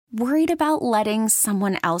Worried about letting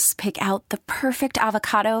someone else pick out the perfect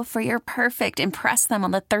avocado for your perfect impress them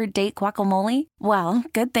on the third date guacamole? Well,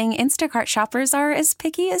 good thing Instacart shoppers are as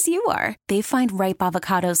picky as you are. They find ripe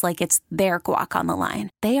avocados like it's their guac on the line.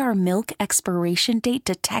 They are milk expiration date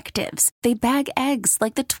detectives. They bag eggs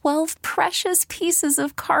like the 12 precious pieces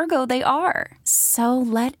of cargo they are. So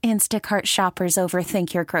let Instacart shoppers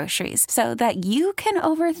overthink your groceries so that you can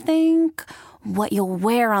overthink what you'll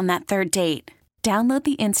wear on that third date. Download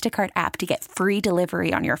the Instacart app to get free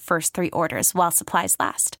delivery on your first 3 orders while supplies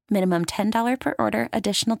last. Minimum $10 per order.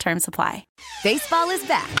 Additional terms apply. Baseball is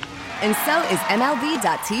back, and so is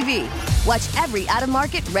MLB.tv. Watch every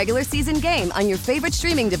out-of-market regular season game on your favorite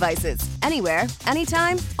streaming devices. Anywhere,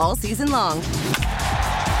 anytime, all season long.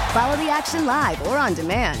 Follow the action live or on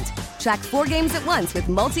demand. Track 4 games at once with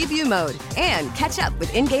multi-view mode and catch up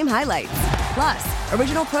with in-game highlights. Plus,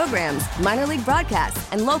 original programs, minor league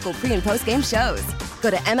broadcasts, and local pre- and post-game shows. Go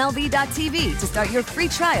to MLB.tv to start your free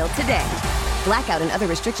trial today. Blackout and other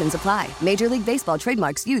restrictions apply. Major League Baseball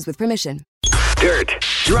trademarks used with permission. Dirt,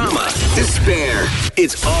 drama, despair.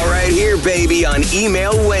 It's all right here, baby, on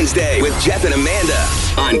Email Wednesday with Jeff and Amanda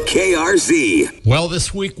on KRZ. Well,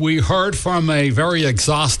 this week we heard from a very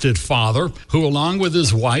exhausted father who, along with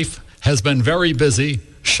his wife, has been very busy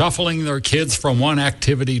shuffling their kids from one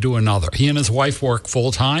activity to another. He and his wife work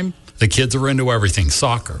full-time. The kids are into everything: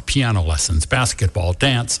 soccer, piano lessons, basketball,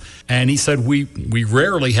 dance. And he said, we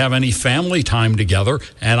rarely have any family time together,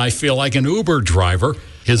 and I feel like an Uber driver.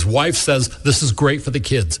 His wife says, this is great for the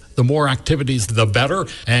kids. The more activities, the better.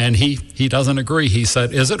 And he doesn't agree. He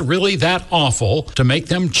said, is it really that awful to make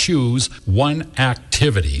them choose one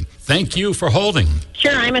activity? Thank you for holding.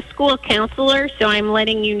 Sure, I'm a school counselor, so I'm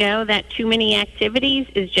letting you know that too many activities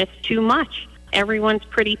is just too much. Everyone's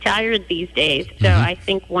pretty tired these days, so I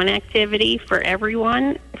think one activity for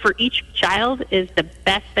everyone, for each child, is the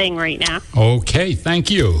best thing right now. Okay, thank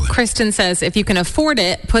you. Kristen says if you can afford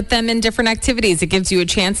it, put them in different activities. It gives you a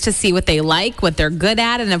chance to see what they like, what they're good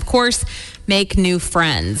at, and of course, make new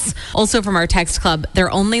friends. Also from our text club,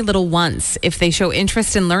 they're only little once. If they show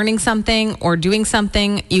interest in learning something or doing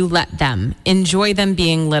something, you let them. Enjoy them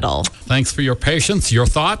being little. Thanks for your patience. Your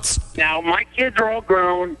thoughts? Now, my kids are all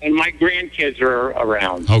grown, and my grandkids are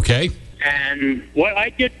around. Okay. And what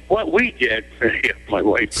we did, my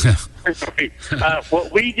wife,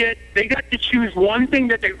 what we did, they got to choose one thing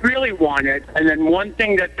that they really wanted, and then one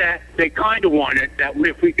thing that they kind of wanted, that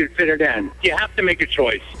if we could fit it in. You have to make a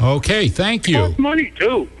choice. Okay, thank you. Costs money,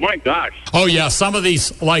 too. My gosh. Oh, yeah, some of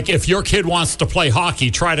these, like if your kid wants to play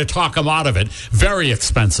hockey, try to talk them out of it. Very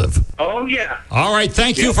expensive. Oh, yeah. All right,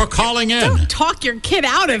 thank you for calling in. Don't talk your kid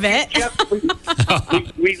out of it.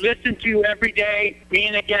 we listen to you every day. Me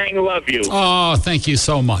and the gang love you. Oh, thank you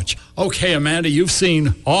so much. Okay, Amanda, you've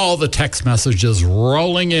seen all the text messages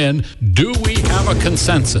rolling in. Do we have a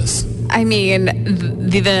consensus? I mean,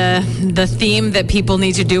 the theme that people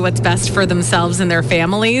need to do what's best for themselves and their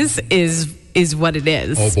families is what it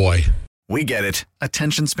is. Oh, boy. We get it.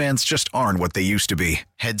 Attention spans just aren't what they used to be.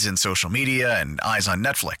 Heads in social media and eyes on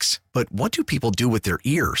Netflix. But what do people do with their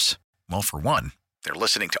ears? Well, for one, they're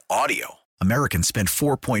listening to audio. Americans spend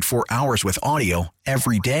 4.4 hours with audio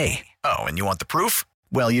every day. Oh, and you want the proof?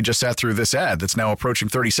 Well, you just sat through this ad that's now approaching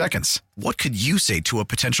 30 seconds. What could you say to a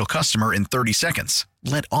potential customer in 30 seconds?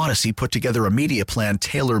 Let Odyssey put together a media plan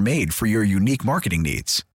tailor-made for your unique marketing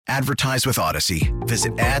needs. Advertise with Odyssey.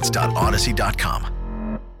 Visit ads.odyssey.com.